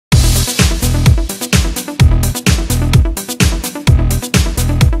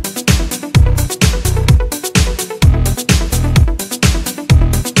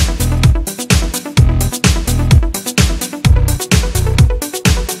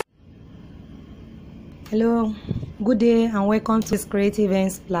Hello, good day and welcome to this Creative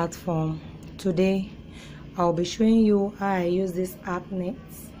Ends platform. Today I'll be showing you how I use this art net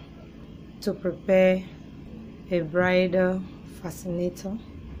to prepare a bridal fascinator.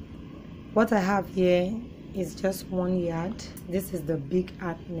 What I have here is just 1 yard. This is the big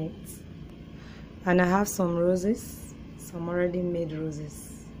art net, and I have some roses, some already made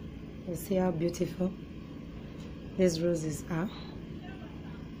roses. You see how beautiful these roses are.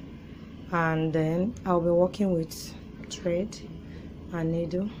 And then I'll be working with thread and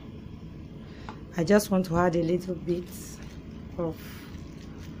needle. I just want to add a little bit of,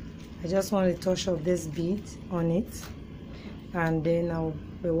 I just want a touch of this bead on it, and then I'll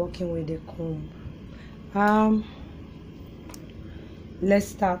be working with the comb. Let's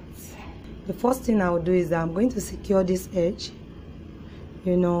start. The first thing I'll do is that I'm going to secure this edge.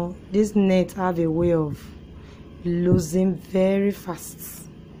 You know, this net have a way of losing very fast,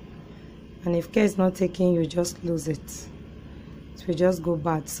 and if care is not taken, you just lose it. It will just go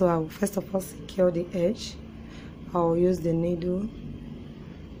bad. So I will first of all secure the edge. I will use the needle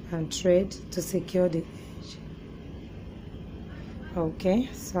and thread to secure the edge. Okay,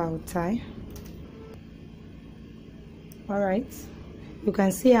 so I will tie. Alright, you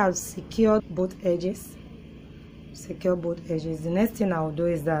can see I've secured both edges. Secure both edges. The next thing I will do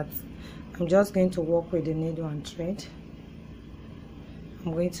is that I'm just going to work with the needle and thread.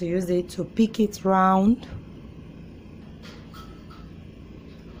 I'm going to use it to pick it round.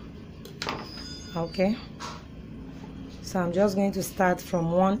 Okay, so I'm just going to start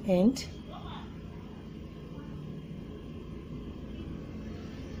from one end.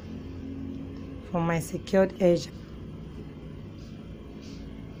 From my secured edge.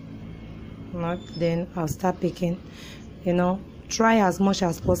 Then I'll start picking. You know, try as much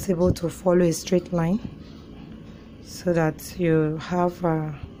as possible to follow a straight line, so that you have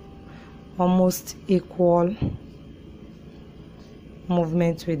almost equal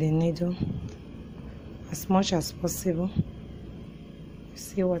movement with the needle as much as possible. You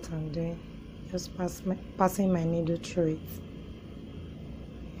see what I'm doing? Just passing my needle through it,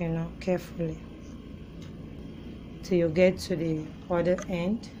 you know, carefully, till you get to the other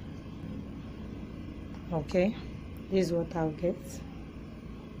end. Okay, this is what I'll get.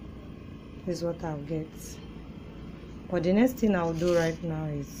 This is what I'll get. But the next thing I'll do right now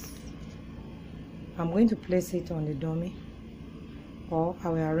is I'm going to place it on the dummy, or I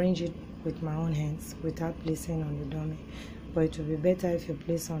will arrange it with my own hands without placing on the dummy. But it will be better if you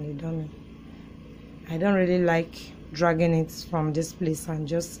place on the dummy. I don't really like dragging it from this place and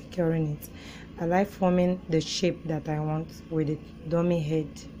just securing it. I like forming the shape that I want with the dummy head.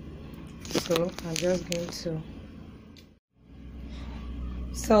 So I'm just going to,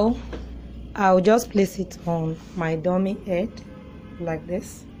 I'll just place it on my dummy head like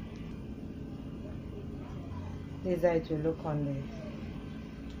this. This is how it will look on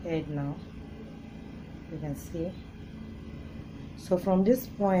the head now. You can see. So from this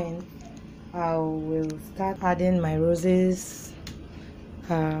point, I will start adding my roses,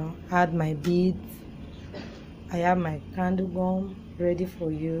 add my beads. I have my candle gum ready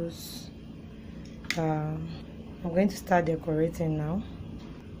for use. I'm going to start decorating now.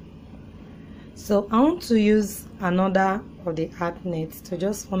 So I want to use another of the art nets to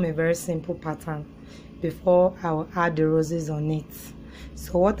just form a very simple pattern before I will add the roses on it.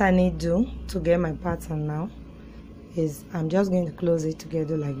 So what I need to do to get my pattern now is I'm just going to close it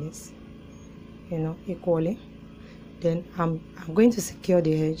together like this, you know, equally. Then I'm going to secure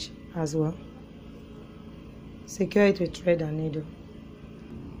the edge as well. Secure it with thread and needle.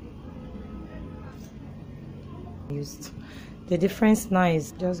 The difference now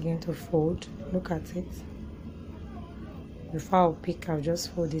is just going to fold. Look at it. Before I pick, I'll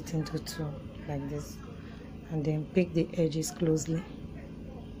just fold it into two like this, and then pick the edges closely.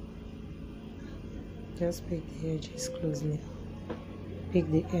 Just pick the edges closely. Pick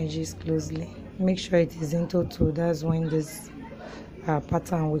the edges closely. Make sure it is into two. That's when this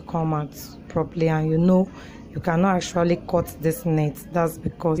pattern will come out properly, and you know you cannot actually cut this net. That's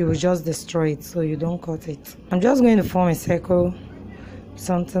because you will just destroy it, so you don't cut it. I'm just going to form a circle,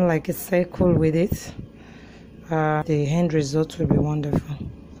 something like a circle with it. The end result will be wonderful.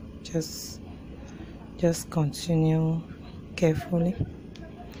 Just continue carefully.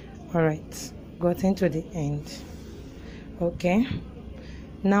 All right, got into the end. Okay,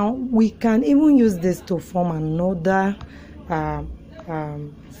 now we can even use this to form another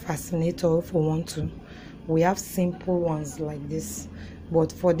fascinator if we want to. We have simple ones like this,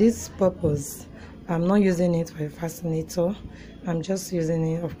 but for this purpose I'm not using it for a fascinator. I'm just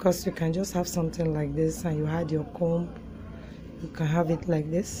using it. Of course, you can just have something like this and you add your comb. You can have it like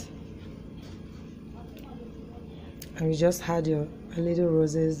this. and you just add your a little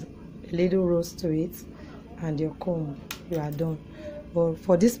rose to it and your comb. You are done. But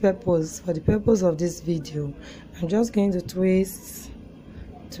for this purpose, for the purpose of this video, I'm just going to twist.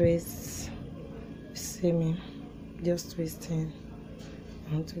 See me, just twisting.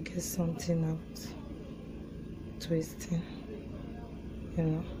 I want to get something out. Twisting, you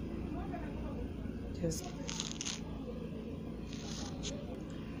know, just.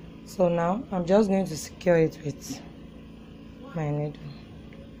 So now I'm just going to secure it with my needle.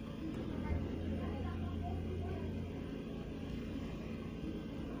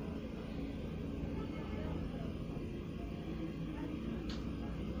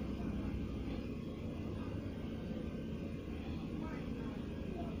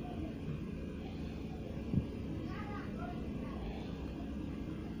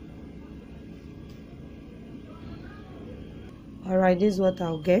 Alright, this is what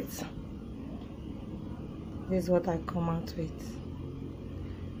I'll get. This is what I come out with.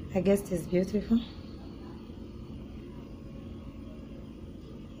 I guess it's beautiful.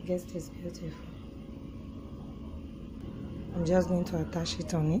 I'm just going to attach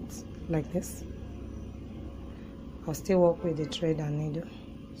it on it like this. I'll still work with the thread and needle,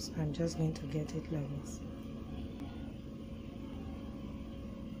 so I'm just going to get it like this.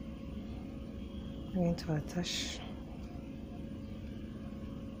 I'm going to attach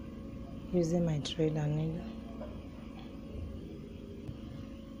using my thread and needle.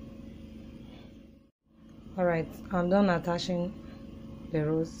 Alright, I'm done attaching the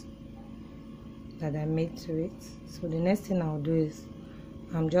rose that I made to it. So the next thing I'll do is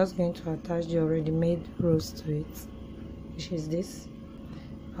I'm just going to attach the already made rose to it, which is this.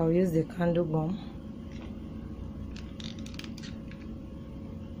 I'll use the candle gum.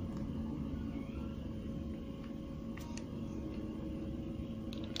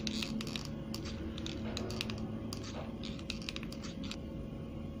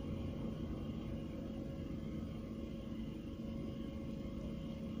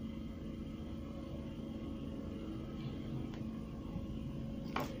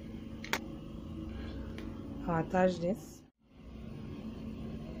 I'll attach this.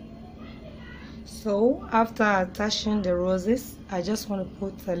 So after attaching the roses, I just want to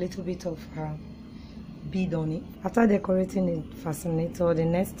put a little bit of bead on it. After decorating the fascinator, the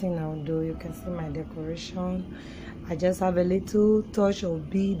next thing I'll do, you can see my decoration. I just have a little touch of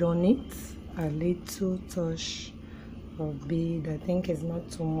bead on it. A little touch of bead. I think it's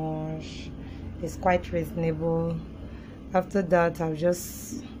not too much. It's quite reasonable. After that, I'll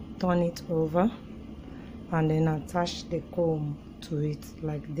just turn it over and then attach the comb to it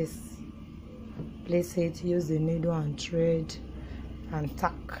like this. Place it, use the needle and thread and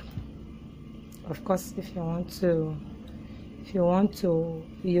tack. Of course, if you want to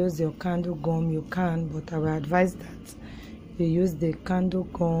use your candle gum, you can, but I will advise that you use the candle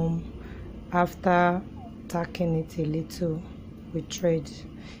gum after tacking it a little with thread.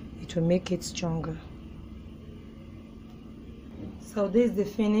 It will make it stronger. So this is the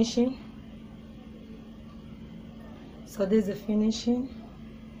finishing.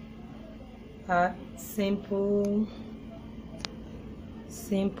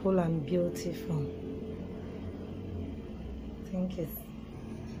 Simple and beautiful. I think it's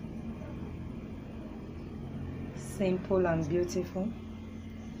simple and beautiful.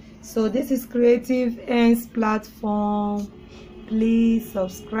 So this is Creative Ends platform. Please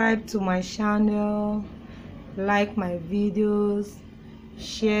subscribe to my channel, like my videos,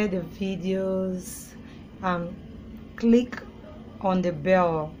 share the videos, and click on the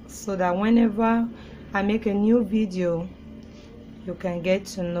bell so that whenever I make a new video, you can get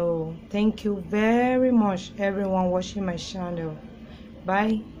to know. Thank you very much, everyone watching my channel.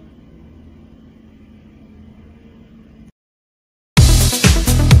 Bye.